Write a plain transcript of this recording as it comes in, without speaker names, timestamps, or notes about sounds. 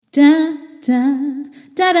da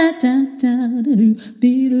da da da da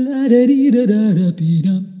be la da dee da da da be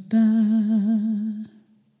da ba.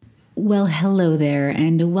 Well, hello there,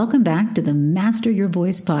 and welcome back to the Master Your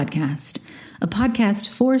Voice podcast, a podcast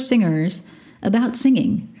for singers about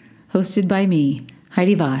singing, hosted by me,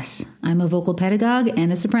 Heidi Voss. I'm a vocal pedagogue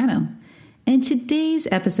and a soprano. And today's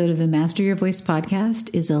episode of the Master Your Voice podcast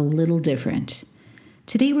is a little different.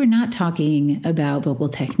 Today we're not talking about vocal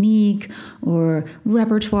technique or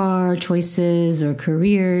repertoire choices or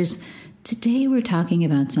careers. Today we're talking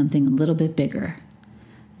about something a little bit bigger.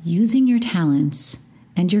 Using your talents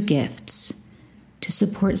and your gifts to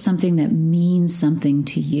support something that means something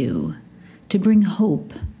to you, to bring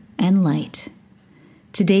hope and light.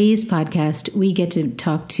 Today's podcast, we get to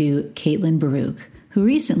talk to Caitlin Boruch, who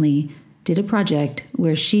recently did a project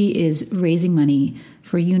where she is raising money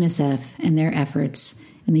for UNICEF and their efforts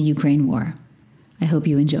in the Ukraine war. I hope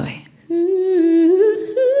you enjoy.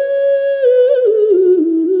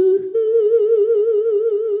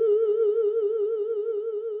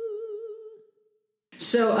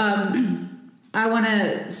 So I want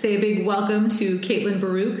to say a big welcome to Caitlin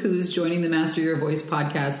Boruch, who's joining the Master Your Voice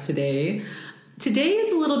podcast today. Today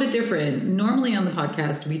is a little bit different. Normally on the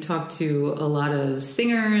podcast, we talk to a lot of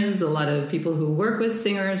singers, a lot of people who work with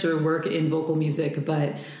singers or work in vocal music,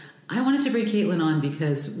 but I wanted to bring Caitlin on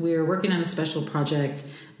because we're working on a special project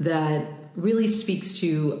that really speaks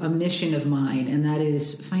to a mission of mine, and that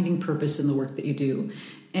is finding purpose in the work that you do.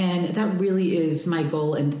 And that really is my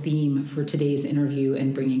goal and theme for today's interview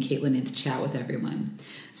and bringing Caitlin in to chat with everyone.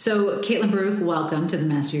 So, Caitlin Boruch, welcome to the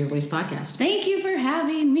Master Your Voice podcast. Thank you for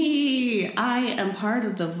having me. I am part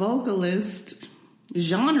of the vocalist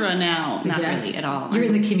genre now. Not really at all. You're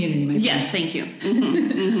in the community, my friend. Yes, thank you.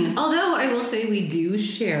 Mm-hmm. Although I will say we do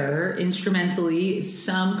share instrumentally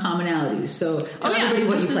some commonalities. So tell everybody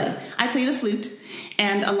what you play. I play the flute.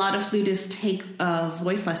 And a lot of flutists take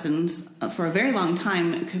voice lessons for a very long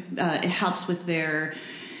time. It helps with their,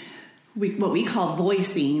 what we call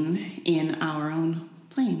voicing in our own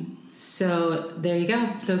playing. So there you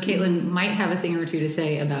go. So Caitlin might have a thing or two to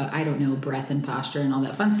say about, I don't know, breath and posture and all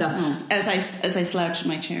that fun stuff. Oh, as I slouch in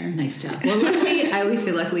my chair. Nice job. Well, luckily, I always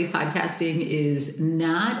say luckily podcasting is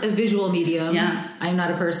not a visual medium. Yeah. I'm not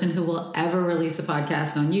a person who will ever release a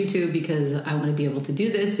podcast on YouTube because I want to be able to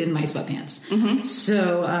do this in my sweatpants. Mm-hmm.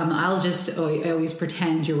 So I'll just always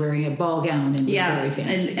pretend you're wearing a ball gown and you're very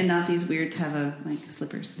fancy. And not these weird Teva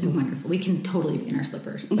slippers. Mm-hmm. Wonderful. We can totally be in our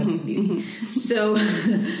slippers. That's the beauty.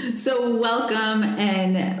 Mm-hmm. So welcome.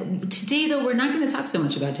 And today, though, we're not going to talk so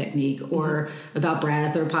much about technique or about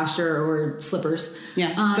breath or posture or slippers.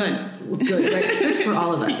 Yeah, Good, right? Good for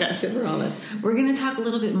all of us. Yes. Good for all of us. We're going to talk a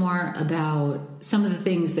little bit more about some of the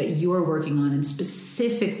things that you're working on and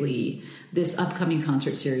specifically this upcoming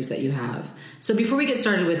concert series that you have. So before we get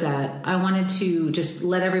started with that, I wanted to just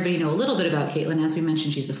let everybody know a little bit about Caitlin. As we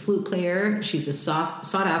mentioned, she's a flute player. She's a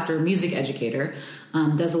sought-after music educator.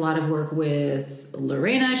 Does a lot of work with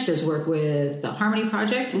Lorena. She does work with the Harmony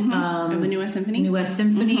Project. Of the New West Symphony. New West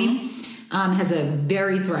Symphony. Has a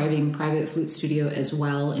very thriving private flute studio as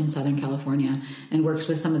well in Southern California and works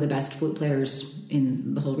with some of the best flute players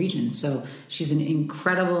in the whole region. So she's an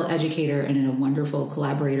incredible educator and a wonderful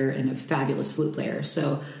collaborator and a fabulous flute player.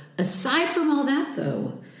 So aside from all that,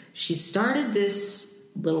 though, she started this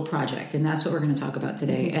little project, and that's what we're going to talk about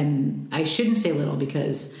today. And I shouldn't say little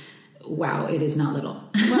because, wow, it is not little.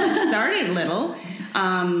 Well, it started little.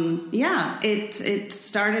 It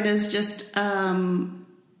started as just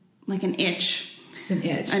like an itch. An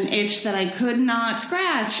itch that I could not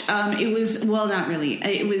scratch. It was, well, not really.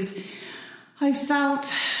 I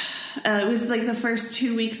felt, it was like the first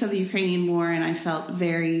 2 weeks of the Ukrainian war, and I felt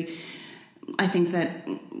I think that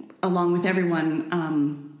along with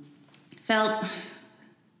everyone, felt,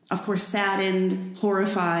 of course, saddened,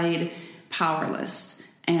 horrified, powerless.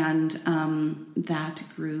 And that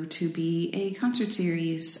grew to be a concert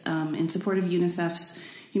series in support of UNICEF's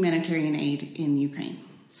humanitarian aid in Ukraine.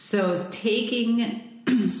 So taking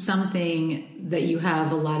something that you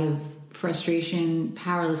have a lot of frustration,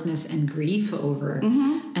 powerlessness, and grief over,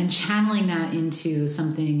 and channeling that into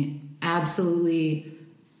something absolutely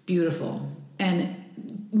beautiful, and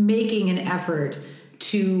making an effort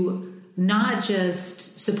to not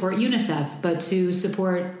just support UNICEF, but to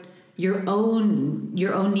support your own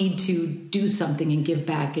need to do something and give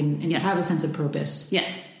back and Yes. have a sense of purpose.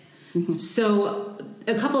 Yes. Mm-hmm. So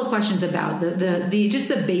a couple of questions about the just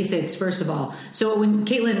the basics, first of all. So when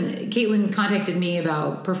Caitlin contacted me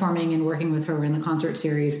about performing and working with her in the concert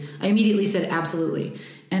series, I immediately said absolutely.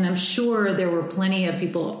 And I'm sure there were plenty of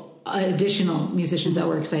people additional musicians that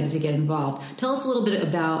were excited to get involved. Tell us a little bit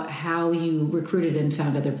about how you recruited and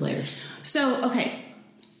found other players. So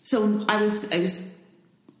I was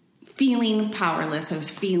feeling powerless. I was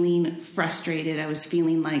feeling frustrated. I was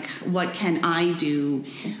feeling like, what can I do?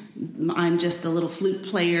 I'm just a little flute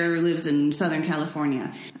player who lives in Southern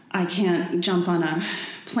California. I can't jump on a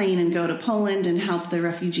plane and go to Poland and help the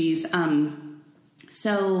refugees.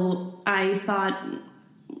 So I thought,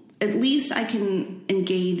 at least I can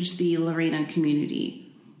engage the Lorena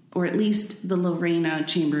community, or at least the Lorena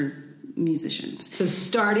chamber musicians. So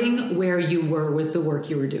starting where you were with the work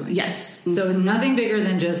you were doing. Yes. So nothing bigger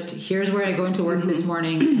than just, here's where I go into work this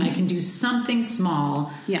morning, and I can do something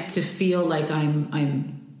small to feel like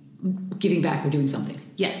I'm giving back or doing something.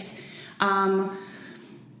 Yes.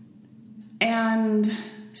 And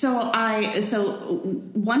so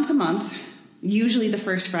once a month, usually the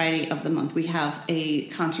first Friday of the month, we have a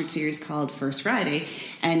concert series called First Friday,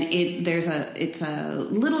 and it's a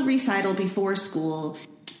little recital before school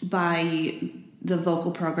by the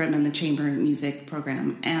vocal program and the chamber music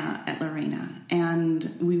program at Lorena.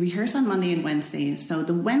 And we rehearse on Monday and Wednesday. So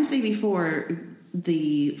the Wednesday before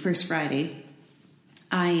the First Friday,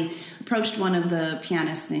 I approached one of the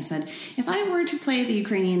pianists and I said, if I were to play the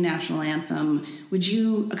Ukrainian national anthem, would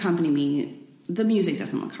you accompany me? The music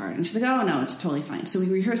doesn't look hard. And she's like, oh, no, it's totally fine. So we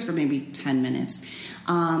rehearsed for maybe 10 minutes.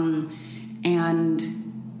 What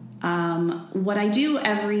I do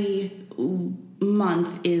every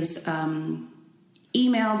month is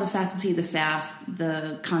email the faculty, the staff,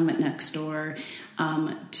 the convent next door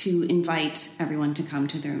to invite everyone to come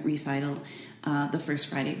to their recital, the First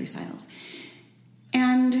Friday recitals.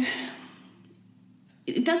 And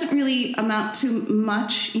it doesn't really amount to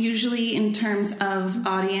much usually in terms of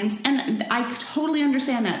audience. And I totally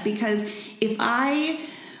understand that, because if I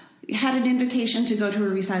had an invitation to go to a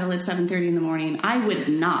recital at 7:30 in the morning, I would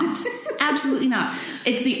not. Absolutely not.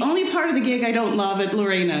 It's the only part of the gig I don't love at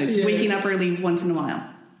Lorena is waking up early once in a while.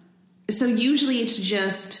 So usually it's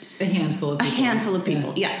just a handful of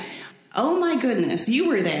people. Yeah. Oh my goodness, you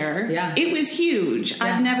were there. Yeah. It was huge. Yeah.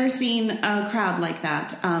 I've never seen a crowd like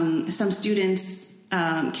that. Some students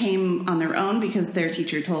came on their own because their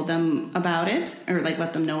teacher told them about it, or like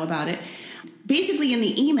let them know about it. Basically in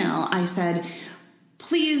the email I said,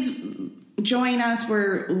 please join us.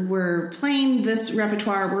 We're playing this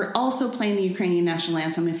repertoire. We're also playing the Ukrainian national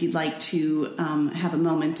anthem if you'd like to have a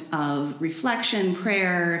moment of reflection,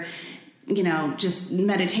 prayer, just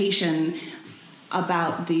meditation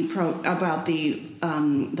about the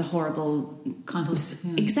horrible conflict.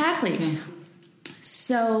 Yeah. Exactly. Yeah.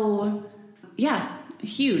 So,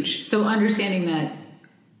 huge. So understanding that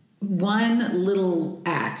one little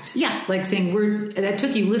act, like saying that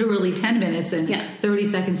took you literally 10 minutes and 30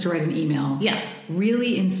 seconds to write an email,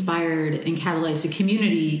 really inspired and catalyzed a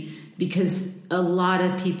community, because a lot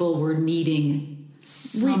of people were needing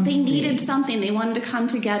something. They needed something. They wanted to come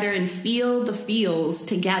together and feel the feels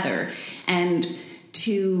together and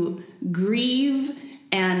to grieve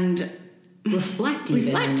and reflect.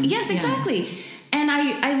 Yes, exactly. And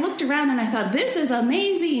I looked around and I thought, this is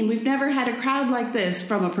amazing. We've never had a crowd like this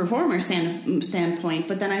from a performer standpoint.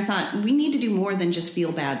 But then I thought, we need to do more than just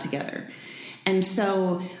feel bad together. And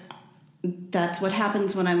so that's what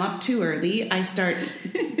happens when I'm up too early. I start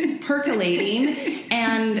percolating.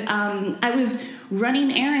 And I was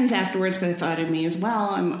running errands afterwards because I thought I may as well.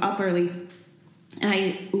 I'm up early.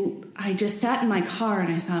 And I just sat in my car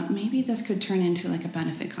and I thought, maybe this could turn into like a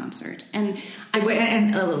benefit concert. And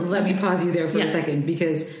let me pause you there for a second,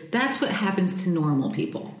 because that's what happens to normal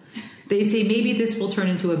people. They say maybe this will turn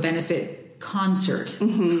into a benefit concert.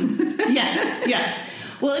 Mm-hmm. Yes.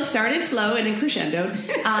 Well, it started slow and it crescendoed.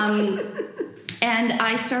 And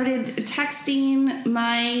I started texting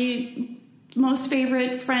my most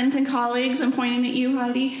favorite friends and colleagues. I'm pointing at you,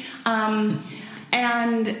 Heidi.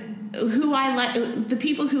 And who I like, the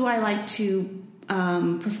people who I like to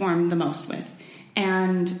perform the most with.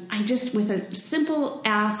 And I just, with a simple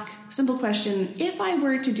question, if I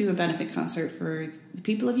were to do a benefit concert for the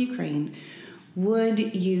people of Ukraine,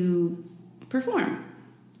 would you perform?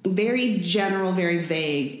 Very general, very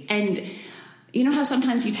vague. And you know how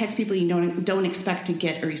sometimes you text people you don't expect to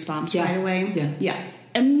get a response right away? Yeah.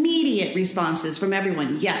 Immediate responses from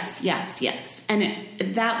everyone. Yes. And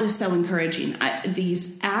that was so encouraging.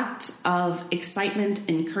 These acts of excitement,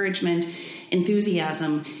 encouragement,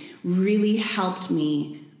 enthusiasm really helped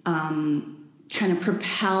me kind of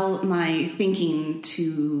propel my thinking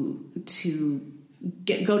to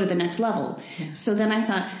go to the next level. Yeah. So then I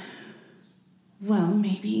thought, well,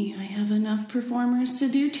 maybe I have enough performers to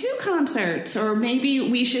do 2 concerts, or maybe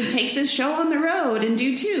we should take this show on the road and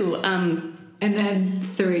do 2. And then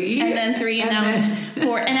 3. And then 3, and now it's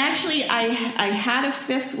 4. And actually, I had a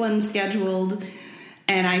 5th one scheduled,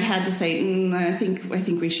 and I had to say, I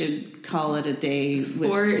think we should call it a day with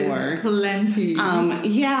 4. Is plenty.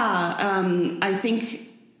 I think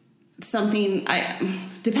something,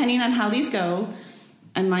 depending on how these go,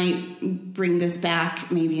 I might bring this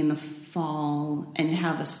back maybe in the fall and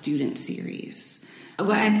have a student series.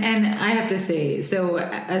 Well, and I have to say, so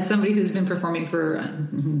as somebody who's been performing for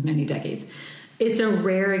many decades, it's a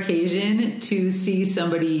rare occasion to see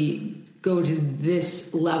somebody go to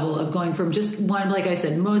this level of going from just one, like I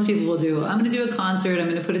said, most people will do, I'm going to do a concert, I'm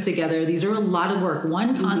going to put it together. These are a lot of work.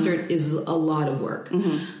 One concert is a lot of work.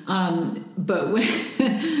 But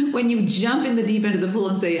when you jump in the deep end of the pool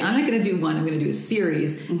and say, I'm not going to do one, I'm going to do a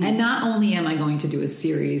series. And not only am I going to do a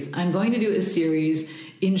series, I'm going to do a series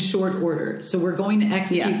in short order. So we're going to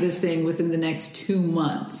execute this thing within the next 2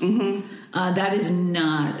 months. That is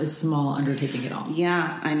not a small undertaking at all.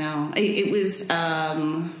 Yeah, I know. It was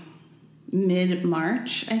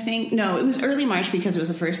mid-March, I think. No, it was early March because it was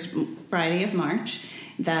the first Friday of March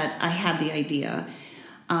that I had the idea.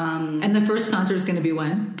 And the first concert is going to be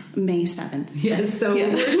when? May 7th. Yes, so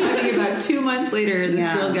we're talking about 2 months later, this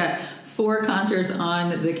girl's got 4 concerts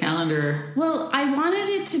on the calendar. Well, I wanted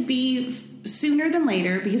it to be sooner than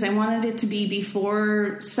later because I wanted it to be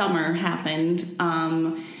before summer happened.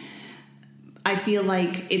 I feel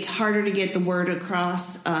like it's harder to get the word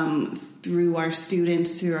across through our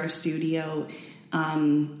students, through our studio.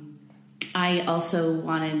 I also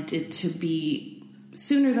wanted it to be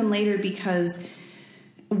sooner than later because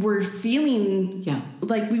we're feeling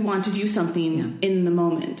like we want to do something in the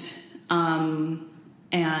moment.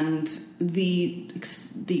 And the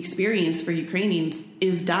experience for Ukrainians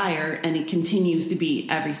is dire, and it continues to be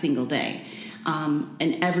every single day.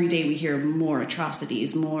 And every day we hear more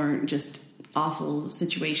atrocities, more just awful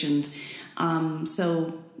situations.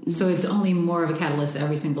 So it's only more of a catalyst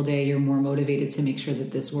every single day. You're more motivated to make sure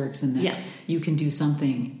that this works and that you can do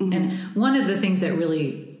something. And one of the things that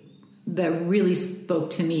really spoke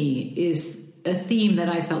to me is a theme that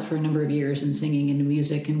I felt for a number of years in singing and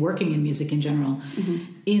music and working in music in general,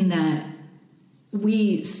 in that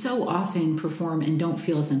we so often perform and don't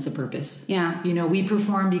feel a sense of purpose. Yeah. You know, we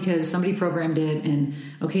perform because somebody programmed it and,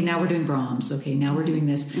 okay, now we're doing Brahms. Okay, now we're doing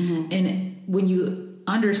this. And when you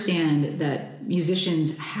understand that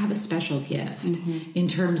musicians have a special gift in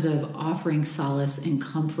terms of offering solace and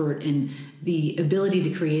comfort and the ability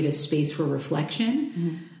to create a space for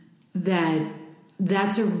reflection,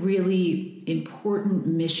 that's a really important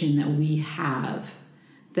mission that we have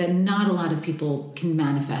that not a lot of people can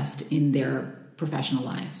manifest in their professional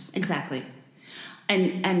lives. Exactly.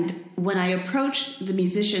 And when I approached the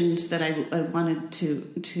musicians that I wanted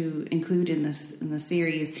to include in the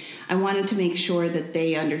series, I wanted to make sure that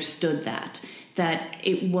they understood that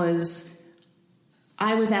it was,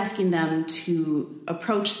 I was asking them to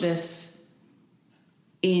approach this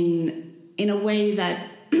in a way that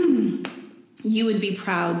you would be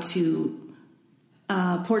proud to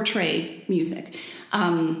portray music.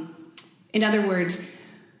 In other words,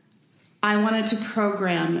 I wanted to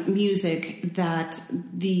program music that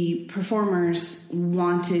the performers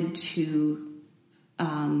wanted to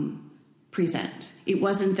present. It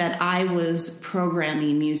wasn't that I was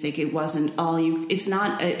programming music. It wasn't all you. It's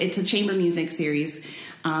not. It's a chamber music series.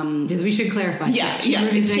 Because we should clarify. Yes,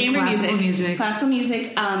 it's chamber music, music, classical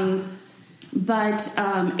music. But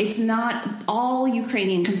it's not all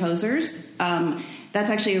Ukrainian composers. That's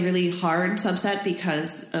actually a really hard subset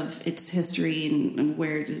because of its history and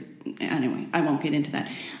where. Anyway, I won't get into that.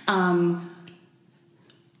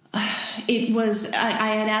 It was. I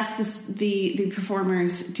had asked the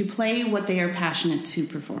performers to play what they are passionate to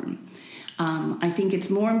perform. I think it's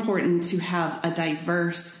more important to have a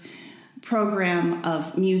diverse program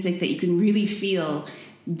of music that you can really feel.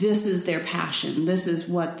 This is their passion. This is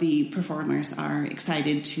what the performers are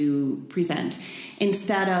excited to present,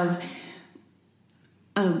 instead of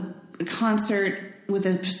a concert with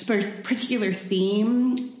a particular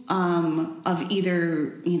theme of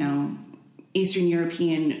either, Eastern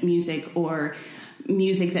European music or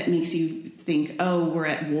music that makes you think, oh, we're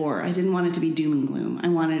at war. I didn't want it to be doom and gloom. I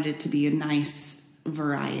wanted it to be a nice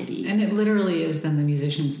variety. And it literally is then the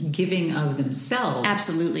musicians giving of themselves.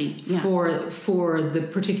 Absolutely. Yeah. For the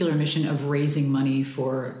particular mission of raising money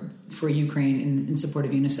for Ukraine in support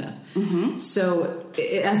of UNICEF. So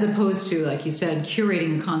as opposed to, like you said,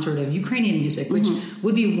 curating a concert of Ukrainian music, which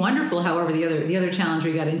would be wonderful. However, the other challenge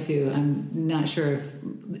we got into, I'm not sure if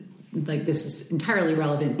this is entirely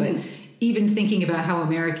relevant, but even thinking about how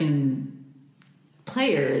American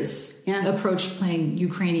players approach playing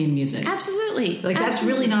Ukrainian music. Absolutely. Like, that's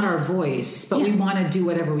really not our voice, but we want to do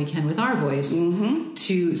whatever we can with our voice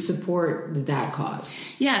to support that cause.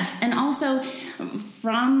 Yes. And also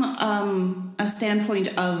from a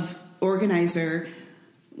standpoint of organizer,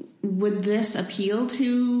 would this appeal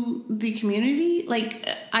to the community? Like,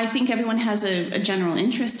 I think everyone has a general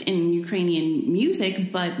interest in Ukrainian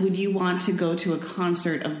music, but would you want to go to a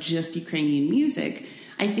concert of just Ukrainian music?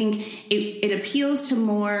 I think it appeals to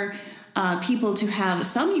more people to have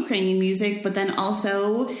some Ukrainian music, but then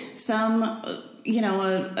also some, a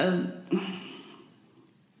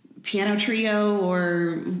piano trio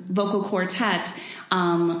or vocal quartet.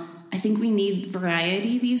 I think we need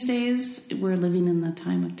variety these days. We're living in the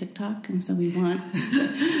time of TikTok, and so we want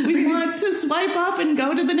to swipe up and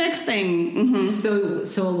go to the next thing. Mm-hmm.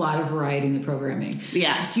 So a lot of variety in the programming.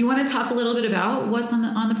 Yes. Do you want to talk a little bit about what's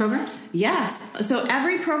on the programs? Yes. So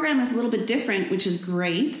every program is a little bit different, which is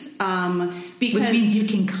great. Which means you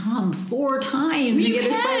can come 4 times and get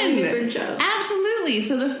a slightly different show. Absolutely.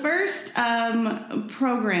 So the first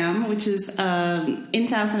program, which is in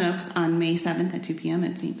Thousand Oaks on May 7th at 2 p.m.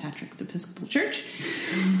 at St. Patrick's Episcopal Church.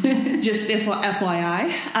 Just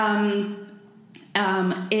FYI.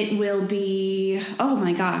 It will be, oh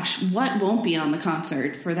my gosh, what won't be on the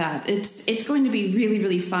concert for that? It's going to be really,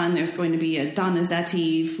 really fun. There's going to be a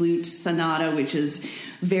Donizetti flute sonata, which is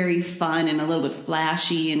very fun and a little bit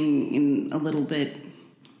flashy and a little bit,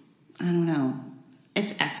 I don't know.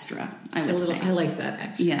 It's extra, I would say. I like that,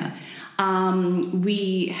 extra. Yeah.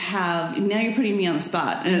 We have, now you're putting me on the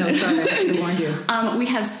spot. No, sorry, I warned you. We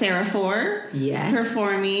have Seraphor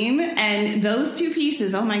performing, and those 2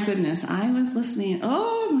 pieces, oh my goodness, I was listening.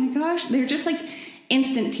 Oh my gosh, they're just like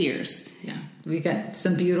instant tears. Yeah. We've got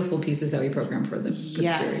some beautiful pieces that we programmed for the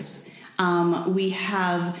series. We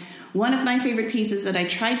have one of my favorite pieces that I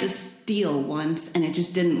tried to steal once, and it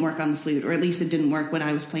just didn't work on the flute, or at least it didn't work when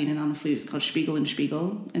I was playing it on the flute. It's called Spiegel and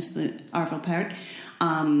Spiegel. It's the Arvo part.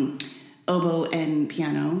 Oboe and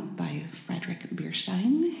piano by Frederick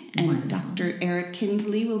Bierstein, and Wonderful. Dr. Eric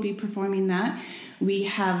Kinsley will be performing that. We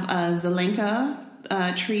have a Zelenka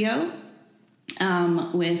trio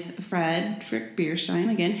with Frederick Bierstein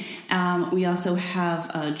again. We also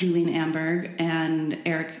have Julian Amberg and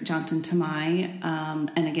Eric Johnson Tamai,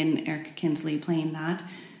 and again Eric Kinsley playing that.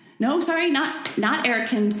 No, sorry, not Eric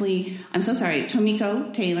Kinsley. I'm so sorry.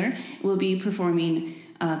 Tomiko Taylor will be performing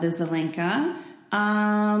the Zelenka.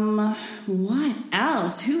 What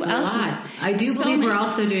else? Who else? I do believe we're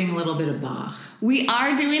also doing a little bit of Bach. We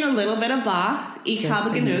are doing a little bit of Bach. Ich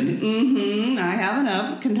habe genug. I have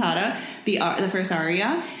enough. Cantata, the first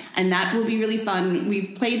aria, and that will be really fun.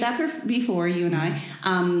 We've played that before, you and I.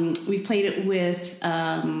 We've played it with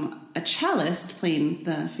a cellist playing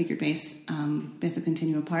the figure bass, the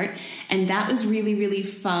continuo part, and that was really, really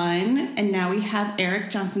fun. And now we have Eric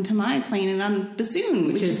Johnson Tamai playing it on bassoon,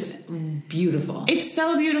 which is beautiful. It's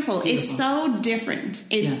so beautiful. It's so different.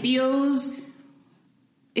 It feels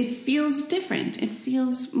different. It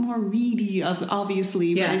feels more reedy,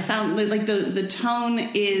 obviously, but it sounds like the tone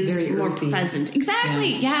is very more earthy. Present.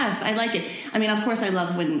 Exactly. Yeah. Yes, I like it. I mean, of course, I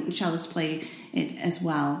love when cellists play it as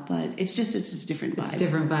well, but it's a different vibe. It's a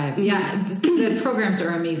different vibe. Yeah, the programs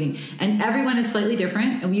are amazing, and everyone is slightly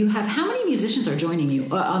different. And you have, how many musicians are joining you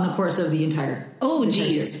on the course of the entire? Oh,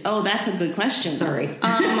 geez. Oh, that's a good question. Sorry,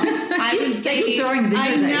 I would say throwing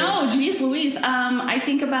zingers. I know, geez, Louise. I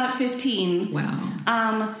think about 15.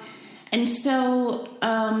 Wow. And so,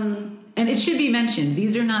 and it should be mentioned,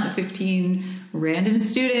 these are not 15 random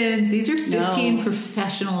students. These are 15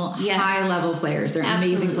 professional, high-level players. They're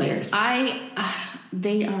amazing players.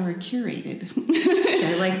 They are curated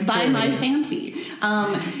I like by my fancy.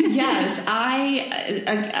 Yes,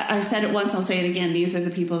 I said it once, I'll say it again. These are the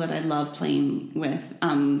people that I love playing with.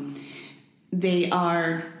 They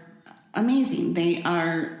are amazing. They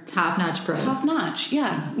are top-notch pros. Top-notch,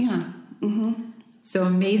 yeah. Mm-hmm. So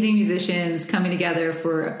amazing musicians coming together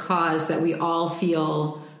for a cause that we all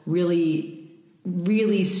feel really,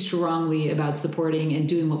 really strongly about supporting and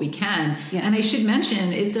doing what we can. Yes. And I should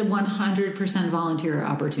mention, it's a 100% volunteer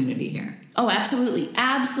opportunity here. Oh, absolutely.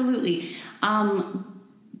 Absolutely.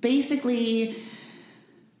 Basically,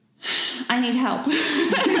 I need help.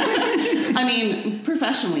 I mean,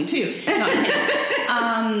 professionally too.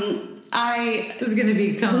 This is going to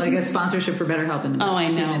become like a sponsorship for BetterHelp in about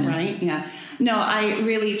 2 minutes. I know, right? Yeah. No, I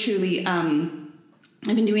really, truly, I've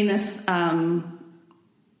been doing this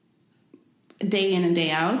day in and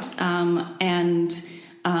day out, and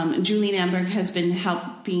Julian Amberg has been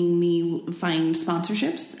helping me find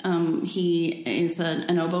sponsorships. He is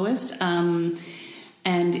an oboist,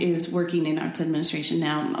 and is working in arts administration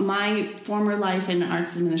now. My former life in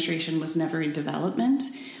arts administration was never in development.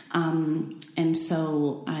 And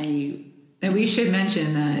so And we should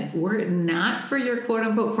mention that were it not for your quote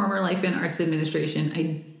unquote former life in arts administration,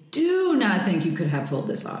 I do not think you could have pulled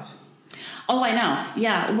this off. Oh, I know.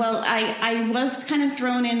 Yeah. Well, I was kind of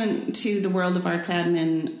thrown into the world of arts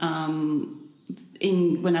admin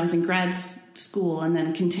when I was in grad school, and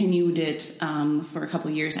then continued it for a couple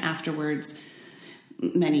of years afterwards,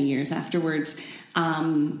 many years afterwards.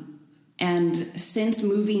 And since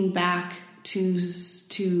moving back to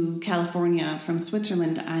California from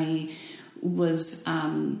Switzerland, I was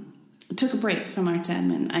took a break from arts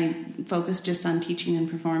admin. I focused just on teaching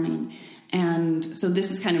and performing. And so this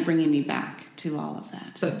is kind of bringing me back to all of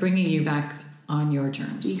that. But bringing you back on your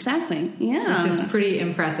terms. Exactly. Yeah. Which is pretty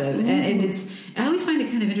impressive. Mm-hmm. And I always find it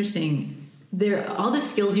kind of interesting. All the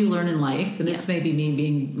skills you learn in life, and this may be me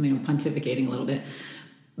being, pontificating a little bit,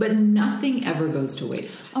 but nothing ever goes to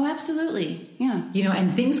waste. Oh, absolutely. Yeah.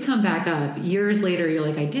 And things come back up years later. You're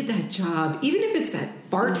like, I did that job, even if it's that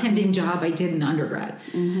bartending job I did in undergrad.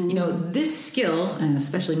 Mm-hmm. This skill, and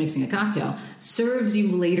especially mixing a cocktail, serves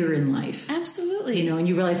you later in life. Absolutely. And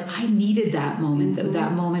you realize I needed that moment,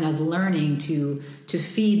 that moment of learning to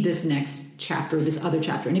feed this next chapter, this other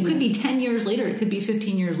chapter. And it could be 10 years later, it could be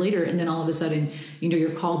 15 years later, and then all of a sudden,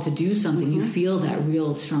 you're called to do something. Mm-hmm. You feel that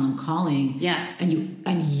real strong calling. Yes. And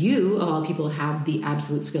you of all people have the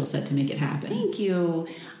absolute skill set to make it happen. Thank you.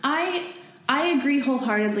 I agree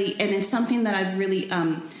wholeheartedly, and it's something that I've really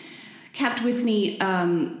kept with me.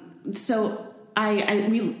 So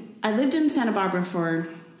I lived in Santa Barbara for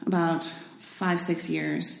about 5-6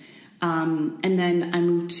 years, and then I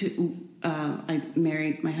moved to. I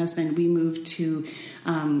married my husband. We moved to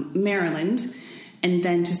Maryland, and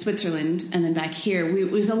then to Switzerland, and then back here.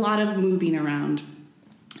 It was a lot of moving around,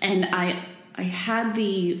 and I had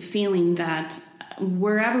the feeling that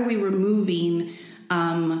wherever we were moving,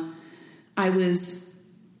 I was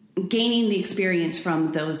gaining the experience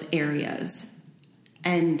from those areas,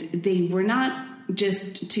 and they were not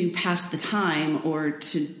just to pass the time or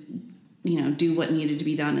to, do what needed to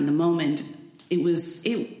be done in the moment. It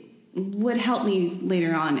would help me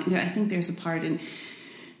later on. I think there's a part in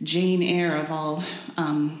Jane Eyre of all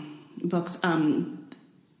books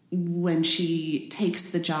when she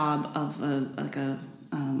takes the job of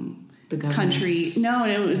the country. No,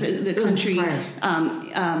 it was the country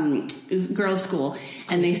it was girls' school,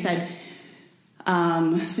 and they said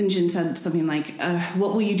St. John said something like,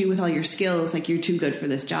 "What will you do with all your skills? Like, you're too good for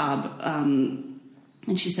this job."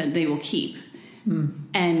 And she said, "They will keep."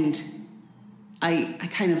 And I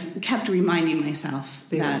kind of kept reminding myself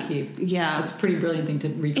they that will keep. Yeah, that's a pretty brilliant thing to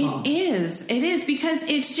recall. It is because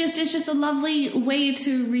it's just a lovely way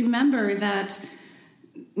to remember that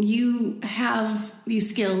you have these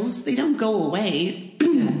skills. They don't go away.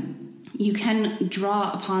 Yeah. You can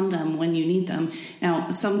draw upon them when you need them. Now,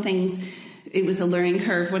 some things, it was a learning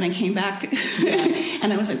curve when I came back.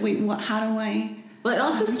 And I was like, wait, what? How do I? Well, it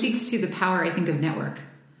also speaks to the power, I think, of network.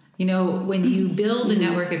 When you build a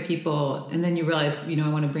network of people and then you realize, I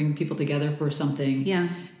want to bring people together for something. Yeah.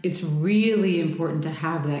 It's really important to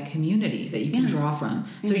have that community that you can draw from.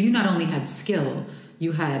 So you not only had skill,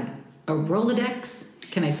 you had a Rolodex.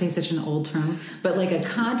 Can I say such an old term? But like a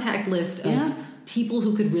contact list of people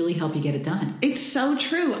who could really help you get it done. It's so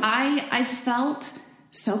true. I felt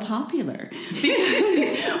so popular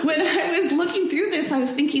because when I was looking through this, I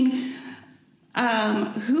was thinking,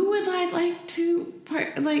 who would I like to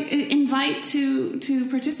invite to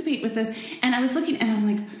participate with this? And I was looking, and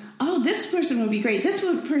I'm like, oh, this person would be great. This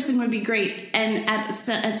person would be great. And at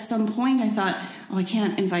some point, I thought, oh, I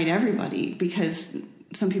can't invite everybody because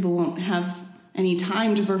some people won't have any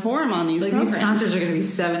time to perform on these programs. These concerts are going to be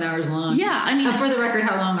 7 hours long. Yeah, I mean, for the record,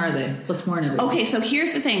 how long are they? Let's warn everyone. Okay, so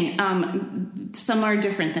here's the thing. Some are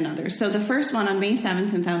different than others. So the first one on May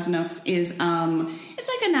 7th in Thousand Oaks is it's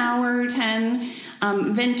like an hour 10.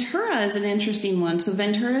 Ventura is an interesting one. So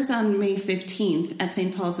Ventura is on May 15th at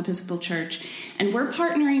St. Paul's Episcopal Church, and we're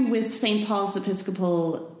partnering with St. Paul's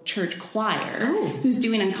Episcopal Church Choir, who's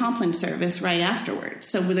doing a compline service right afterwards.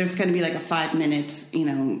 So there's going to be like a 5 minutes,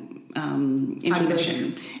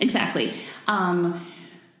 intermission. Exactly.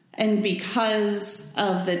 And because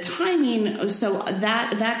of the timing, so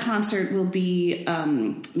that concert will be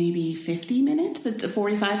maybe 50 minutes, it's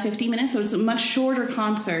 45, 50 minutes. So it's a much shorter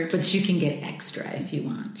concert. But you can get extra if you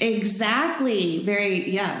want. Exactly.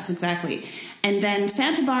 Yes, exactly. And then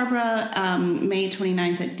Santa Barbara, May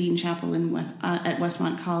 29th at Dean Chapel at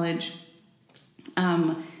Westmont College.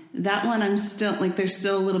 That one I'm still, there's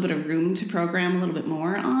still a little bit of room to program a little bit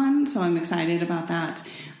more on. So I'm excited about that.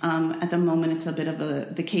 At the moment, it's a bit of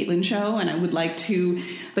the Caitlin show, and I would like to.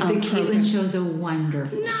 But the Caitlin show's a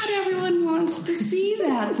wonderful. Not everyone wants to see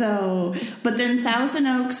that, though. But then Thousand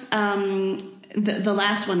Oaks. The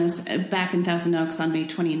last one is back in Thousand Oaks on May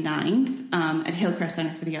 29th at Hillcrest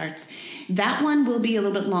Center for the Arts. That one will be a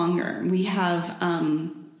little bit longer. We have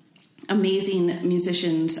amazing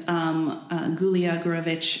musicians, Gulia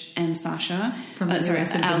Gurovich and Sasha.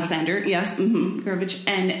 Alexander. Yes, Gurovich.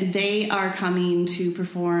 And they are coming to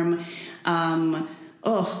perform...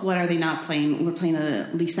 what are they not playing? We're playing a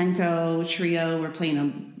Lysenko trio. We're playing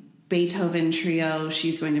a Beethoven trio.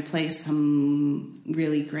 She's going to play some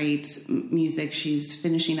really great music. She's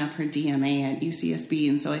finishing up her DMA at UCSB,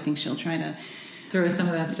 and so I think she'll try to throw some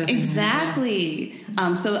of that stuff exactly. In there,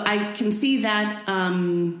 yeah. So I can see that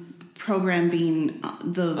program being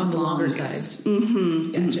on the longer side.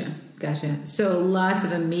 Mm-hmm. Gotcha. So lots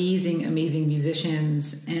of amazing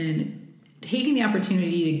musicians, and taking the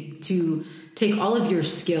opportunity to take all of your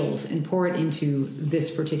skills and pour it into this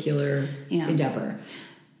particular endeavor.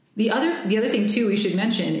 The other thing, too, we should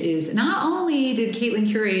mention is not only did Caitlin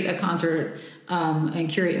curate a concert and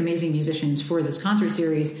curate amazing musicians for this concert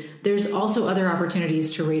series, there's also other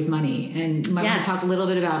opportunities to raise money. And you might want to talk a little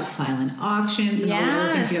bit about silent auctions and all the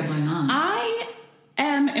other things you have going on. I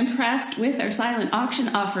am impressed with our silent auction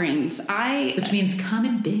offerings. Which means come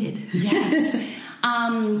and bid. Yes.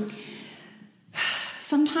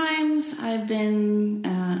 Sometimes I've been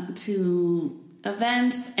to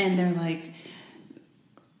events and they're like,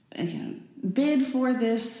 bid for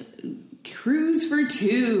this cruise for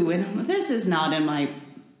 2, and this is not in my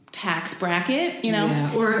tax bracket,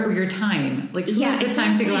 or your time. Like, who's the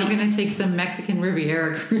time to go? I'm going to take some Mexican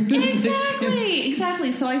Riviera cruise.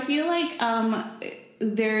 Exactly. So I feel like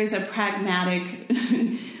there is a pragmatic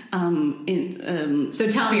so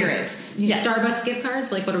tell spirit. Starbucks gift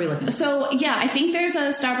cards? Like, what are we looking at? So, I think there's a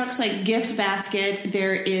Starbucks, like, gift basket.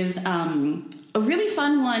 There is a really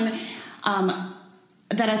fun one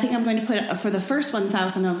that I think I'm going to put for the first one,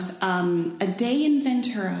 Thousand Oaks, a day in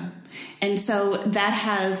Ventura. And so that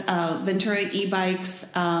has Ventura e-bikes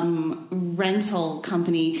rental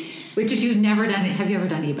company. Which, if you've never done it, have you ever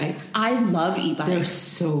done e-bikes? I love e-bikes. They're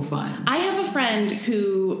so fun. I have a friend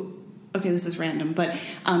who, this is random, but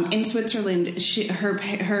in Switzerland,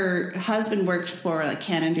 her husband worked for a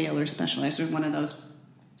Cannondale or Specialized or one of those.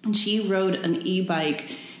 And she rode an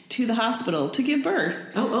e-bike to the hospital to give birth.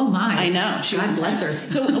 Oh my. I know. God bless her.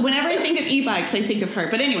 So whenever I think of e-bikes, I think of her.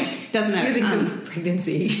 But anyway, doesn't matter. You think of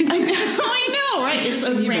pregnancy. I know, right? It's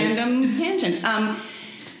a random tangent.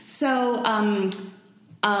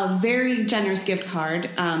 A very generous gift card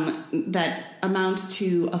that amounts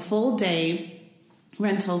to a full day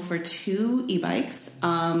rental for 2 e-bikes.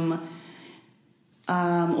 What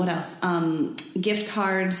else? Gift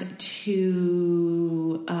cards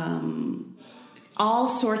to... all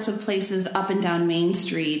sorts of places up and down Main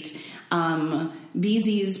Street.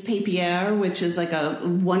 Beezy's Papier, which is like a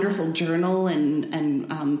wonderful journal and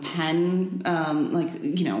pen,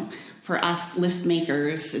 for us list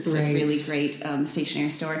makers. It's a really great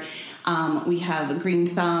stationery store. We have a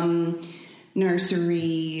Green Thumb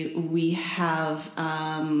Nursery. We have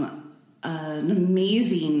an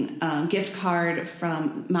amazing gift card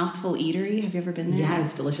from Mouthful Eatery. Have you ever been there? Yeah,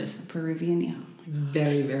 it's delicious. Peruvian,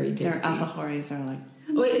 Very, very tasty. Their alfajores are like...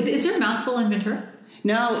 Wait, is there a Mouthful in Ventura?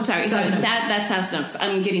 No, sorry. That's Thousand Oaks.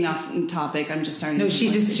 I'm getting off topic. I'm just starting. No,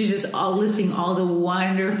 she's just all listing all the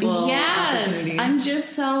wonderful opportunities. I'm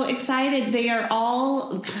just so excited. They're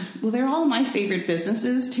all my favorite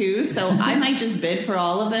businesses too. So I might just bid for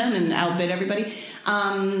all of them and outbid everybody.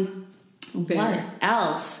 What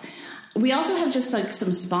else? We also have just like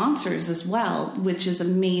some sponsors as well, which is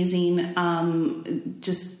amazing.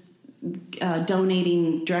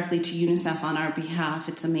 Donating directly to UNICEF on our behalf.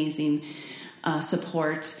 It's amazing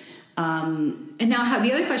support. And now,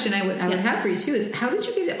 the other question I would have for you too is, how did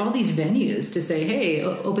you get all these venues to say, "Hey,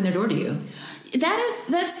 open their door to you"?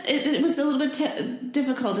 It was a little bit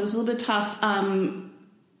difficult. It was a little bit tough.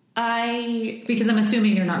 Because I'm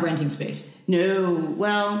assuming you're not renting space. No.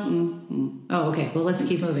 Well. Oh, okay. Well, let's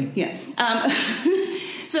keep moving. Yeah.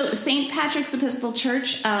 So St. Patrick's Episcopal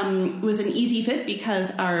Church was an easy fit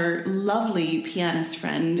because our lovely pianist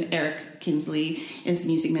friend, Eric Kinsley, is the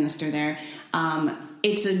music minister there.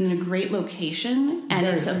 It's in a great location, and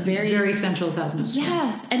it's a very central Thousand Oaks.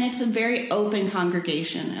 Yes, and it's a very open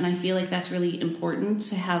congregation, and I feel like that's really important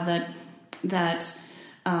to have that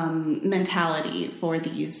mentality for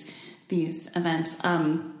these events.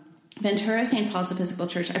 Ventura St. Paul's Episcopal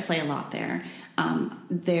Church, I play a lot there.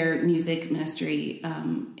 Their music ministry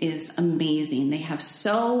is amazing. They have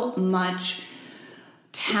so much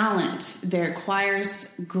talent. Their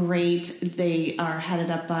choir's great. They are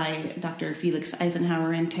headed up by Dr. Felix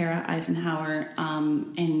Eisenhower and Tara Eisenhower,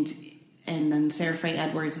 and then Sarah Frey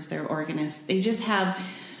Edwards is their organist. They just have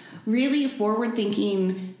really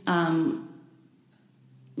forward-thinking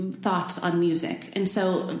thoughts on music. And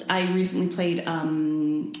so I recently played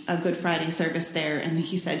a Good Friday service there, and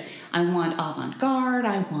he said, I want avant-garde,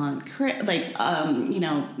 I want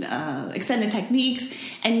extended techniques.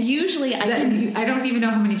 And usually I don't even know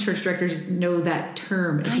how many church directors know that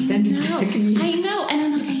term, extended techniques. I know. And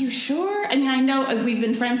I'm like, are you sure? I mean, I know we've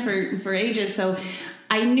been friends for ages, so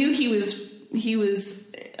I knew he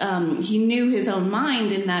knew his own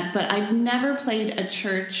mind in that, but I've never played a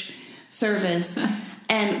church service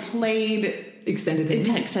and played extended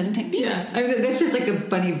techniques. Yeah. I mean, that's just like a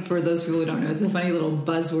funny, for those people who don't know, it's a funny little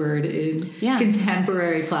buzzword in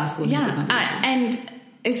contemporary classical music. And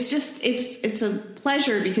it's a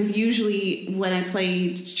pleasure, because usually when I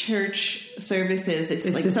play church services, it's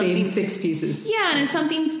like the same 6 pieces. Yeah, and it's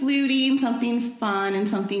something fluty and something fun and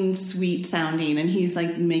something sweet sounding, and he's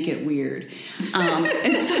like, make it weird.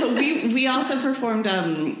 And so we also performed.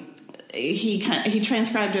 He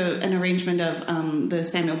transcribed an arrangement of the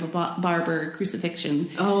Samuel Barber Crucifixion.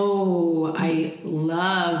 Oh, I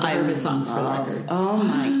love the urban songs for the record. Oh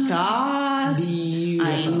my gosh,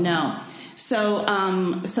 beautiful. I know. So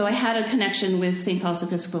I had a connection with St. Paul's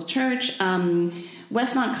Episcopal Church,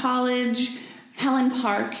 Westmont College. Helen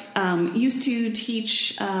Park used to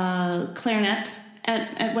teach clarinet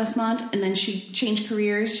at Westmont, and then she changed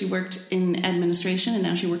careers. She worked in administration, and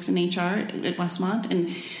now she works in HR at Westmont.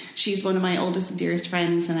 And she's one of my oldest and dearest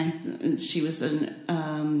friends, and she was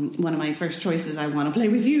one of my first choices. I want to play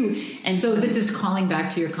with you. And so this is calling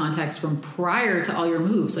back to your contacts from prior to all your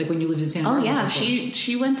moves, like when you lived in Santa Barbara. Oh yeah,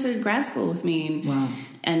 she went to grad school with me. And, wow.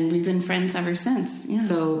 And we've been friends ever since. Yeah.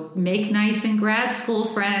 So make nice in grad school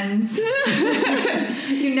friends.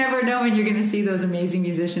 You never know when you're going to see those amazing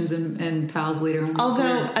musicians and pals later on.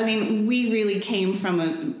 Although, I mean, we really came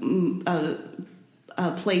from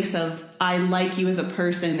a place of, I like you as a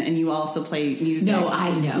person, and you also play music. No,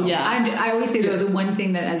 I know. Yeah. I always say, though, the one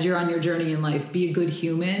thing that as you're on your journey in life, be a good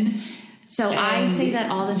human. So I say that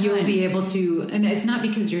all the time. You'll be able to, and it's not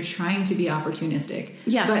because you're trying to be opportunistic.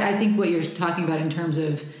 Yeah. But I think what you're talking about in terms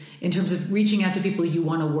of reaching out to people you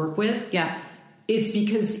want to work with. Yeah. It's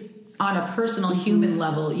because on a personal human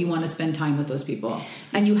level, you want to spend time with those people,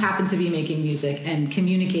 and you happen to be making music and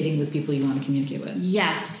communicating with people you want to communicate with.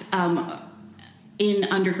 Yes. In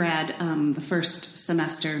undergrad, the first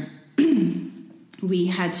semester, we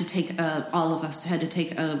had to take all of us had to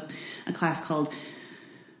take a class called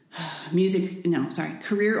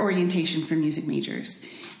career orientation for music majors.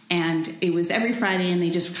 And it was every Friday, and they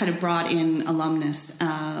just kind of brought in alumni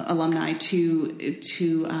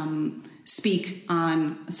to speak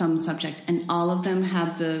on some subject, and all of them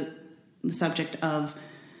had the subject of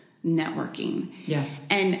networking. Yeah.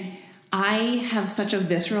 And I have such a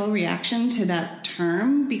visceral reaction to that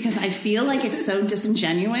term, because I feel like it's so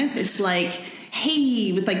disingenuous. It's like,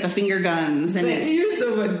 hey, with like the finger guns, and you're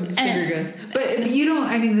so good finger guns. But you don't.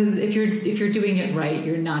 I mean, if you're doing it right,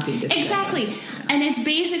 you're not being disingenuous. Exactly. Yeah. And it's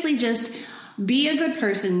basically just be a good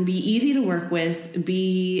person, be easy to work with,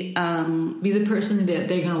 be the person that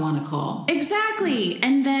they're going to want to call. Exactly.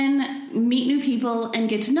 And then meet new people and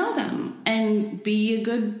get to know them, and be a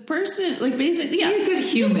good person. Like, basically, yeah, be a good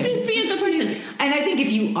human. Just be a good person. And I think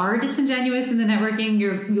if you are disingenuous in the networking,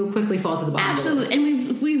 you'll quickly fall to the bottom. Absolutely.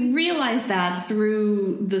 And we realized that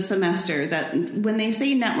through the semester, that when they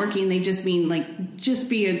say networking, they just mean like, just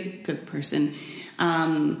be a good person.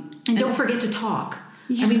 And don't forget to talk.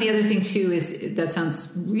 Yeah. I mean, the other thing too is, that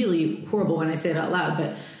sounds really horrible when I say it out loud,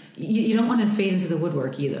 but you don't want to fade into the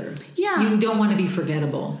woodwork either. Yeah. You don't want to be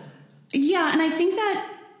forgettable. Yeah. And I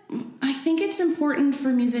think it's important for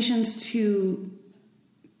musicians to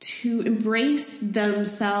embrace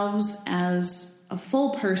themselves as a full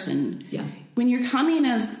person. Yeah. When you're coming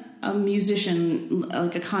as a musician,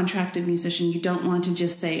 like a contracted musician, you don't want to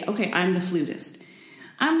just say, okay, I'm the flutist.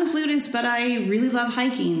 I'm the flutist, but I really love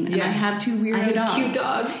hiking, and I have 2 weirdo dogs. Cute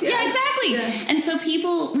dogs. Yeah, exactly. Yeah. And so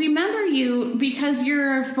people remember you because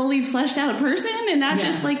you're a fully fleshed out person, and not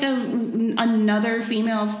just like another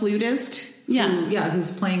female flutist. Yeah.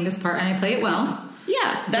 Who's playing this part, and I play it well.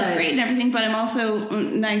 Yeah, that's great and everything, but I'm also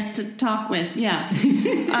nice to talk with. Yeah.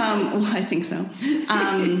 Well, I think so.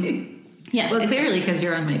 Yeah. Well, clearly, because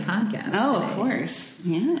you're on my podcast. Oh, today. Of course.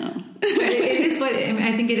 Yeah. It is what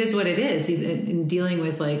I think it is. What it is in dealing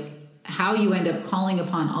with, like, how you end up calling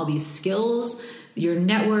upon all these skills your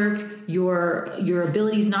network, your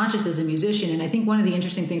abilities, not just as a musician. And I think one of the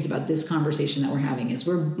interesting things about this conversation that we're having is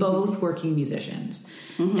we're both working musicians.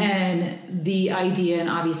 And the idea, and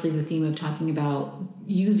obviously the theme of talking about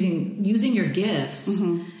using your gifts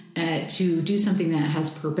to do something that has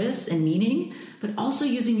purpose and meaning, but also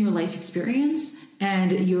using your life experience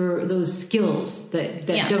and those skills that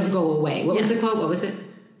don't go away. What was the quote? What was it?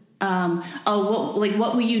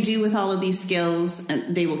 What will you do with all of these skills?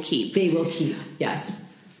 They will keep. They will keep. Yes.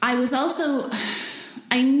 I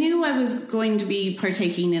knew I was going to be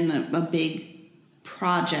partaking in a big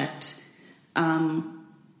project.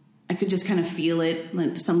 I could just kind of feel it,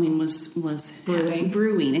 like something was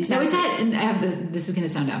brewing. Exactly. This is going to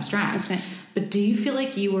sound abstract, okay. But do you feel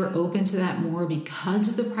like you were open to that more because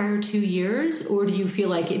of the prior 2 years, or do you feel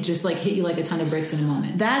like it just like hit you like a ton of bricks in a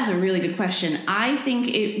moment? That is a really good question. I think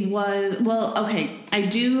it was, I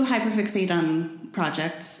do hyperfixate on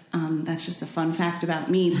projects. That's just a fun fact about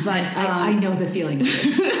me, but I know the feeling.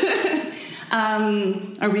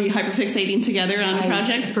 Are we hyperfixating together on a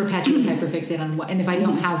project? Perpetually hyperfixate on one, and if I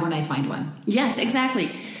don't have one, I find one. Yes, exactly.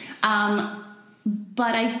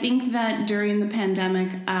 But I think that during the pandemic,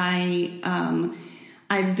 I've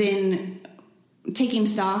been taking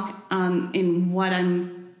stock in what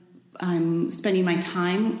I'm spending my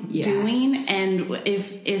time doing, and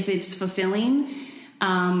if it's fulfilling.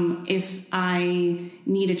 If I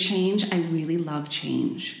need a change, I really love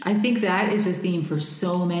change. I think that is a theme for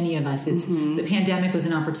so many of us. It's the pandemic was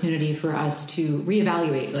an opportunity for us to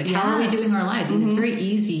reevaluate, like how are we doing our lives? And it's very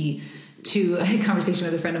easy to, I had a conversation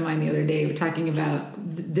with a friend of mine the other day. We're talking about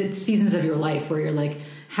the seasons of your life where you're like,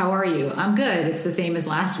 how are you? I'm good. It's the same as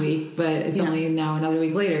last week, but it's only now another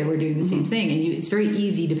week later we're doing the same thing. And it's very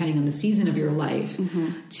easy, depending on the season of your life,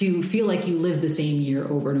 to feel like you lived the same year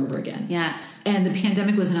over and over again. Yes. And the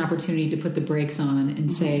pandemic was an opportunity to put the brakes on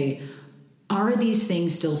and say, are these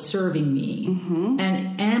things still serving me?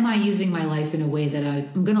 And am I using my life in a way that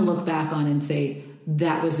I'm going to look back on and say,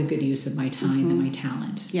 that was a good use of my time and my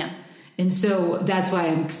talent? Yeah. And so that's why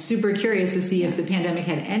I'm super curious to see if the pandemic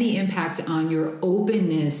had any impact on your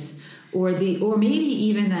openness or maybe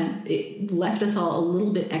even that it left us all a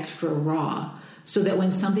little bit extra raw, so that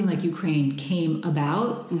when something like Ukraine came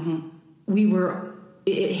about,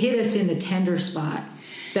 it hit us in the tender spot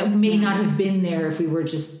that may not have been there if we were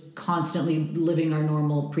just constantly living our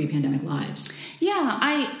normal pre-pandemic lives. Yeah,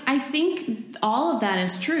 I think all of that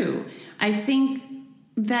is true. I think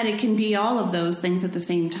that it can be all of those things at the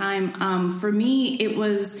same time. For me, it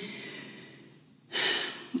was,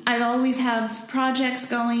 I always have projects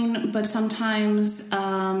going, but sometimes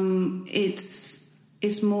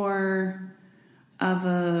it's more of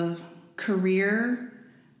a career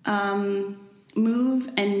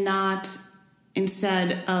move, and not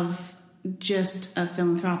instead of just a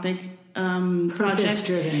philanthropic project.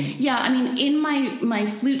 Driven. Yeah, I mean, in my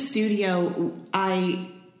flute studio,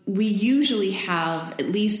 we usually have at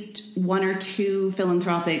least 1 or 2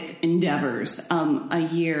 philanthropic endeavors a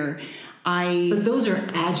year. But those are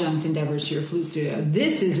adjunct endeavors to your flute studio.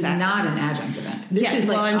 This is not an adjunct event. This is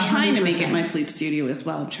like I'm trying to make it my flute studio as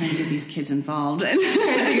well. I'm trying to get these kids involved. Trying to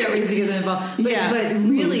figure out ways to get them involved. But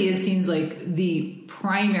really, it seems like the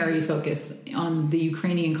primary focus on the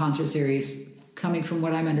Ukrainian concert series, coming from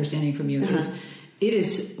what I'm understanding from you, is it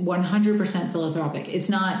is 100% philanthropic. It's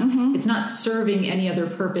not serving any other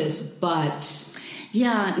purpose, but...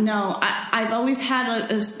 Yeah, no, I've always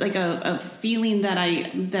had a feeling that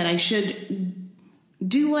I should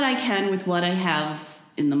do what I can with what I have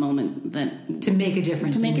in the moment, that to make a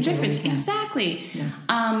difference. Exactly. Yeah.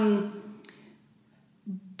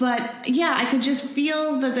 But yeah, I could just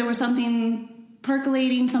feel that there was something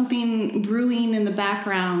percolating, something brewing in the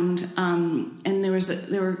background, and there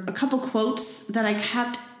were a couple quotes that I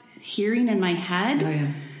kept hearing in my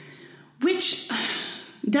head, which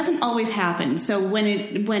doesn't always happen. So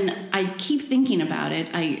when I keep thinking about it,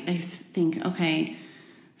 I think, okay,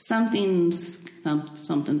 something's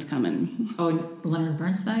coming. Oh, Leonard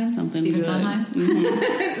Bernstein, something Stephen good. Sondheim.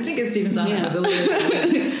 I think it's Stephen Sondheim.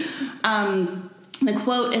 Yeah. The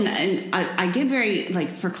quote, and I get very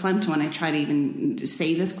verklempt when I try to even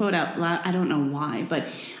say this quote out loud. I don't know why, but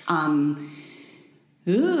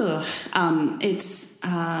it's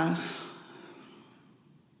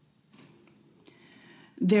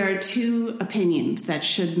there are 2 opinions that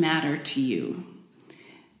should matter to you.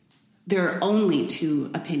 There are only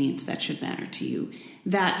 2 opinions that should matter to you: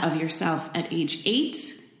 that of yourself at age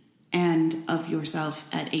 8 and of yourself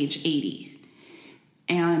at age 80.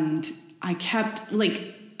 And I kept,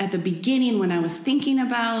 at the beginning when I was thinking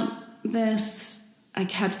about this, I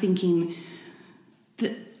kept thinking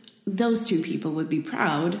that those two people would be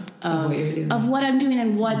proud of what I'm doing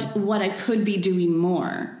and what I could be doing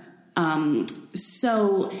more. And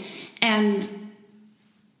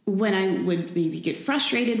when I would maybe get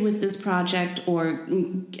frustrated with this project or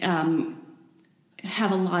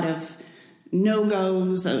have a lot of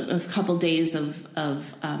no-goes, a couple days of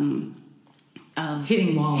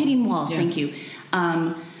hitting walls. Yeah. Thank you.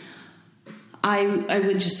 I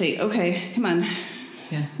would just say, okay, come on.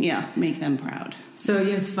 Yeah, make them proud. So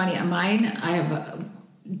it's funny. Mine, I have,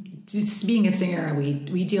 just being a singer,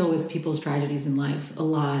 we deal with people's tragedies in lives a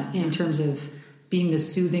lot in terms of being the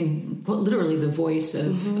soothing, literally the voice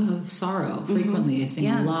of sorrow. Frequently, I sing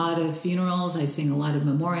a lot of funerals. I sing a lot of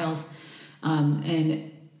memorials,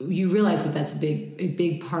 and you realize that that's a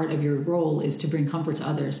big part of your role is to bring comfort to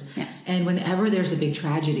others. Yes. And whenever there's a big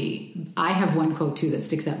tragedy, I have one quote too that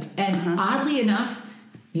sticks out. And oddly enough,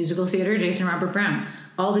 musical theater, Jason Robert Brown.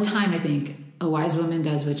 All the time I think, a wise woman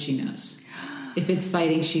does what she knows. If it's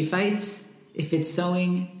fighting, she fights. If it's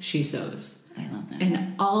sewing, she sews. I love that.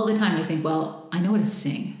 And all the time I think, well, I know how to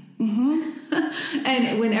sing.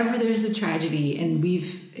 And whenever there's a tragedy, and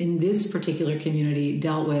we've, in this particular community,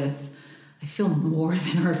 dealt with, I feel more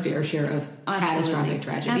than our fair share of catastrophic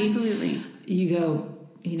tragedy. Absolutely. You go,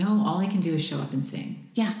 all I can do is show up and sing.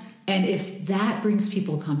 Yeah. And if that brings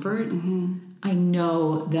people comfort, I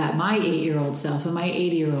know that my 8-year-old self and my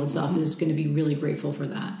 80-year-old self is going to be really grateful for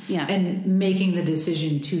that. Yeah. And making the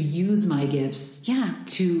decision to use my gifts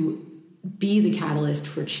to be the catalyst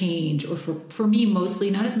for change, or for me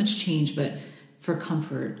mostly, not as much change, but for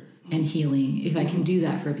comfort and healing. If I can do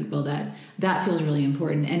that for people, that feels really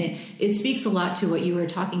important. And it speaks a lot to what you were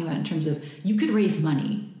talking about in terms of you could raise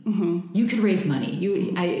money. You could raise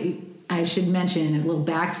money. I should mention a little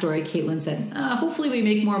backstory. Caitlin said, hopefully we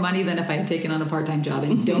make more money than if I had taken on a part-time job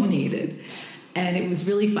and donated. And it was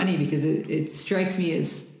really funny because it strikes me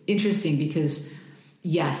as interesting because,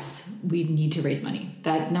 yes, we need to raise money.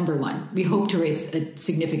 That number one. We hope to raise a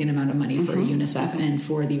significant amount of money for UNICEF and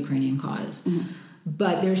for the Ukrainian cause.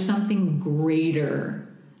 But there's something greater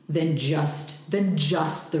than just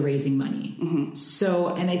the raising money. So,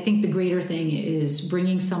 and I think the greater thing is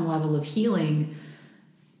bringing some level of healing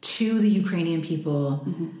to the Ukrainian people,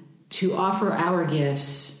 to offer our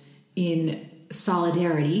gifts in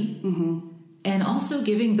solidarity, and also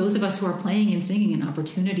giving those of us who are playing and singing an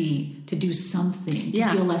opportunity to do something, to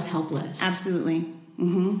feel less helpless. Absolutely.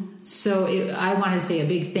 So I want to say a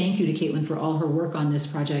big thank you to Caitlin for all her work on this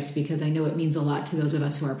project, because I know it means a lot to those of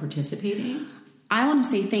us who are participating. I want to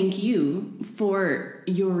say thank you for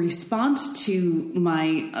your response to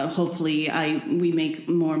my, hopefully we make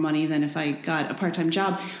more money than if I got a part-time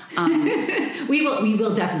job. We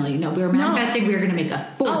will definitely. No, we're manifesting. We're going to make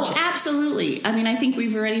a fortune. Oh, absolutely. I mean, I think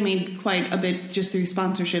we've already made quite a bit just through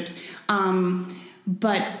sponsorships.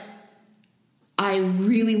 But I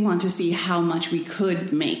really want to see how much we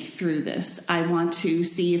could make through this. I want to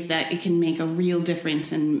see if that it can make a real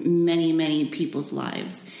difference in many, many people's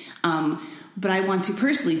lives. But I want to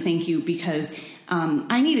personally thank you because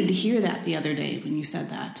I needed to hear that the other day when you said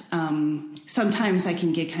that. Sometimes I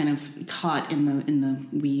can get kind of caught in the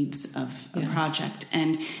weeds of a project,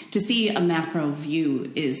 and to see a macro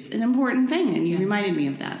view is an important thing, and you reminded me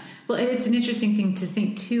of that. Well, it's an interesting thing to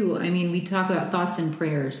think too. I mean, we talk about thoughts and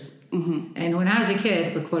prayers. And when I was a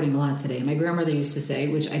kid, we're quoting a lot today, my grandmother used to say,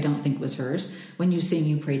 which I don't think was hers, when you sing,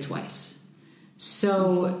 you pray twice.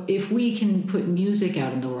 So if we can put music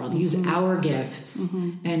out in the world, use our gifts,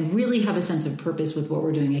 and really have a sense of purpose with what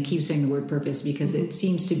we're doing. I keep saying the word purpose because it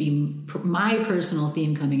seems to be my personal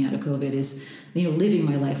theme coming out of COVID is, living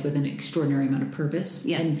my life with an extraordinary amount of purpose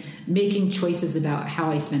and making choices about how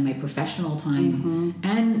I spend my professional time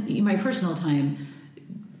and my personal time,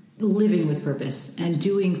 living with purpose and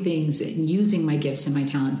doing things and using my gifts and my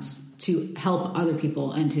talents to help other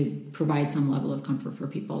people and to provide some level of comfort for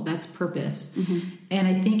people. That's purpose. And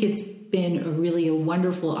I think it's been a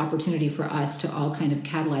wonderful opportunity for us to all kind of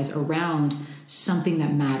catalyze around something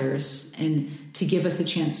that matters and to give us a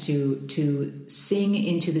chance to sing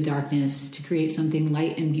into the darkness, to create something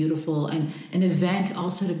light and beautiful, and an event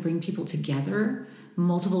also to bring people together,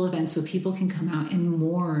 multiple events so people can come out and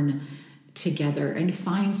mourn together and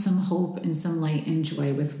find some hope and some light and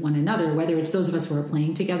joy with one another, whether it's those of us who are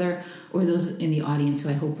playing together or those in the audience who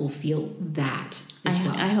I hope will feel that as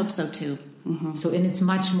well. I hope so too. So, and it's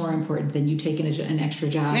much more important than you taking an extra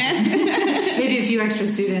job, maybe a few extra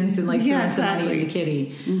students and throwing some money in the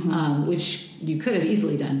kitty, which you could have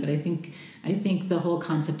easily done. But I think the whole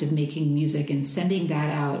concept of making music and sending that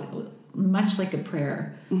out, much like a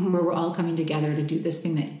prayer, where we're all coming together to do this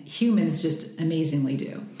thing that humans just amazingly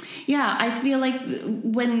do. Yeah, I feel like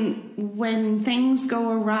when things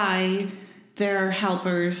go awry, there are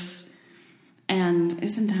helpers, and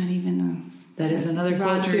isn't that even that is another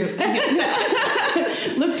quote too.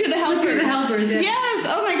 Look to the helpers. Look to the helpers. Yes.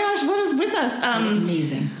 Oh my gosh, what is with us?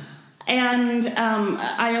 Amazing. And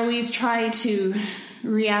I always try to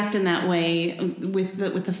react in that way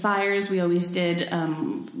with the fires. We always did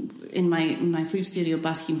in my flute studio,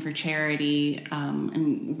 busking for charity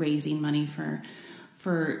and raising money for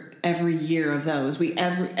every year of those.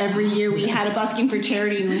 Every year we had a busking for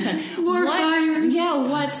charity, and we said, more fires. Yeah,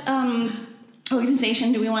 what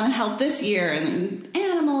organization do we want to help this year? And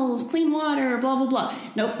animals, clean water, blah blah blah.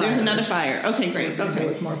 Nope, fires. There's another fire. Okay, great. Okay,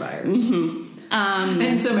 with more fires.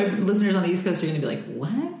 And so my listeners on the East Coast are going to be like,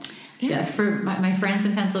 what? Yeah, for my friends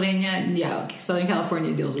in Pennsylvania, Southern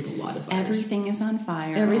California deals with a lot of fires. Everything is on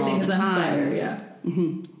fire. Everything is on fire, yeah.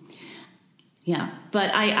 Mm-hmm. Yeah,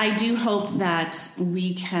 but I do hope that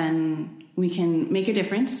we can make a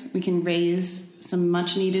difference. We can raise some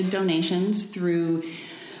much needed donations through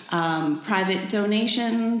private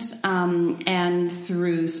donations and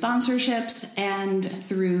through sponsorships and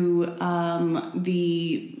through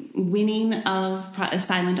the winning of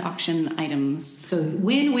silent auction items. So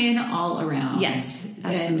win-win all around. Yes,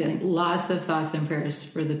 absolutely. And lots of thoughts and prayers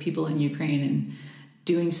for the people in Ukraine and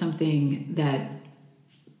doing something that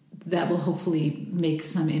will hopefully make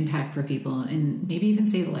some impact for people and maybe even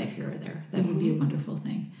save a life here or there. That would be a wonderful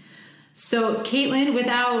thing. So, Caitlin,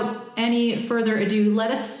 without any further ado,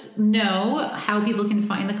 let us know how people can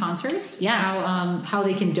find the concerts, how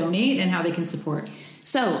they can donate, and how they can support.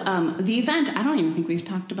 So, the event, I don't even think we've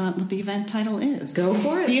talked about what the event title is. Go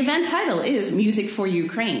for it. The event title is Music for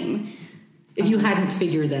Ukraine. If you hadn't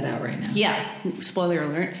figured that out right now. Yeah, spoiler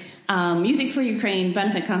alert. Music for Ukraine,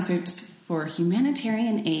 benefit concerts for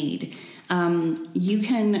humanitarian aid. You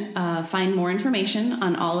can find more information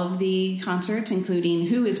on all of the concerts, including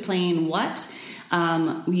who is playing what.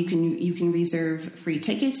 You can reserve free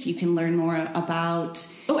tickets. You can learn more about.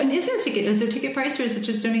 Oh, and is there a ticket? Is there a ticket price, or is it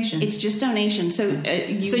just donation? It's just donation. So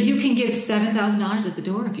you can give $7,000 at the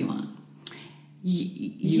door if you want. You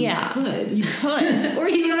could, or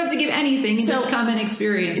you don't have to give anything. So just come and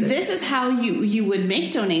experience it. This is how you would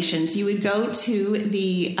make donations. You would go to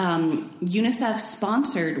the UNICEF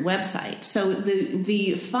sponsored website. So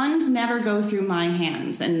the funds never go through my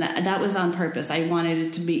hands, and that was on purpose. I wanted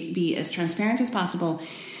it to be as transparent as possible.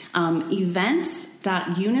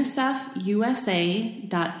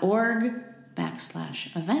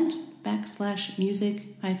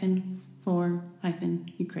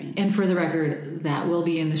 events.unicef.org/event/music-for-Ukraine. And for the record, that will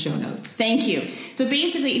be in the show notes. Thank you. So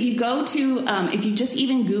basically, if you go to, if you just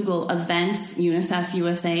even Google events UNICEF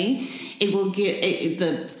USA, it will get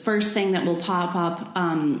the first thing that will pop up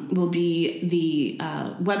will be the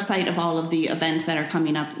website of all of the events that are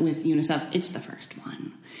coming up with UNICEF. It's the first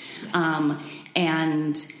one. Yes.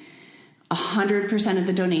 And 100% of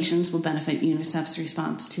the donations will benefit UNICEF's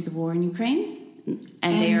response to the war in Ukraine.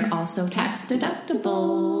 And they are also tax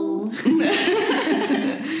deductible.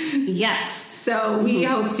 Yes. So we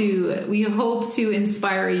hope to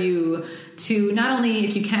inspire you to not only,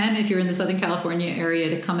 if you can, if you're in the Southern California area,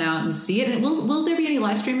 to come out and see it. And will there be any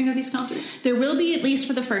live streaming of these concerts? There will be, at least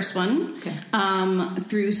for the first one, okay.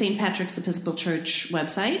 Through St. Patrick's Episcopal Church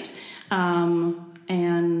website,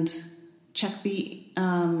 and check the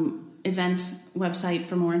event website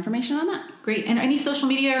for more information on that. Great. And any social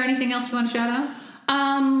media or anything else you want to shout out?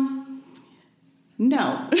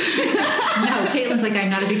 No. No, Caitlin's like, I'm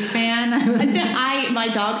not a big fan. My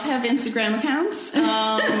dogs have Instagram accounts,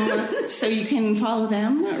 so you can follow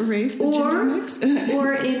them. Rafe the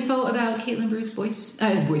or info about Caitlin Boruch's voice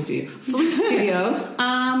studio, flute studio.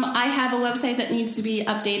 I have a website that needs to be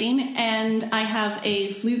updating, and I have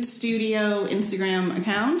a flute studio Instagram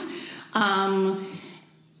account.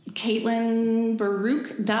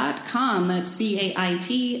 CaitlinBoruch.com. That's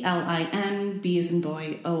CAITLIN, B as in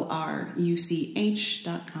boy, ORUCH.com.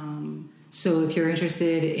 So if you're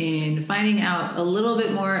interested in finding out a little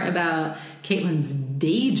bit more about Caitlin's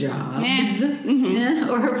day jobs,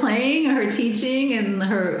 or her playing, or her teaching, and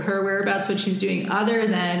her whereabouts, what she's doing other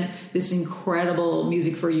than this incredible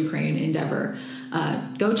Music for Ukraine endeavor,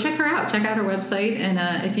 go check her out. Check out her website. And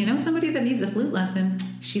if you know somebody that needs a flute lesson,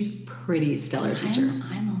 she's a pretty stellar teacher.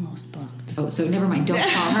 I'm almost booked. Oh, so never mind. Don't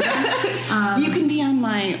call her. You can be on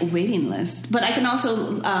my waiting list, but I can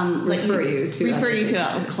also refer you to,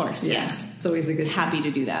 of course. Yes, it's always a good. Happy to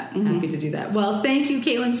do that. Happy to do that. Well, thank you,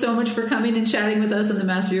 Caitlin, so much for coming and chatting with us on the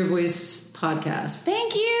Master Your Voice podcast.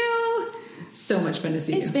 Thank you. So much fun to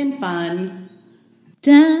see you. It's been fun.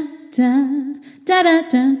 Da da da da da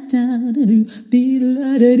da da.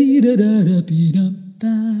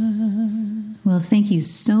 Well, thank you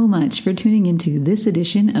so much for tuning into this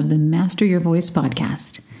edition of the Master Your Voice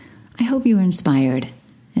podcast. I hope you were inspired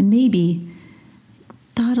and maybe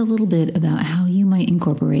thought a little bit about how you might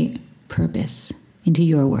incorporate purpose into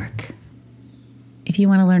your work. If you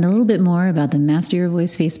want to learn a little bit more about the Master Your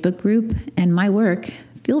Voice Facebook group and my work,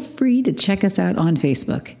 feel free to check us out on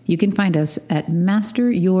Facebook. You can find us at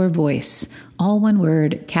Master Your Voice, all one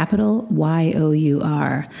word, capital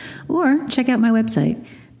Y-O-U-R. Or check out my website,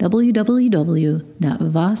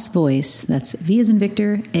 www.vosvoice, that's V as in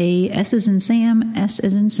Victor, A, S as in Sam, S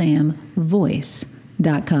as in Sam,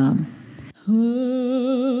 voice.com.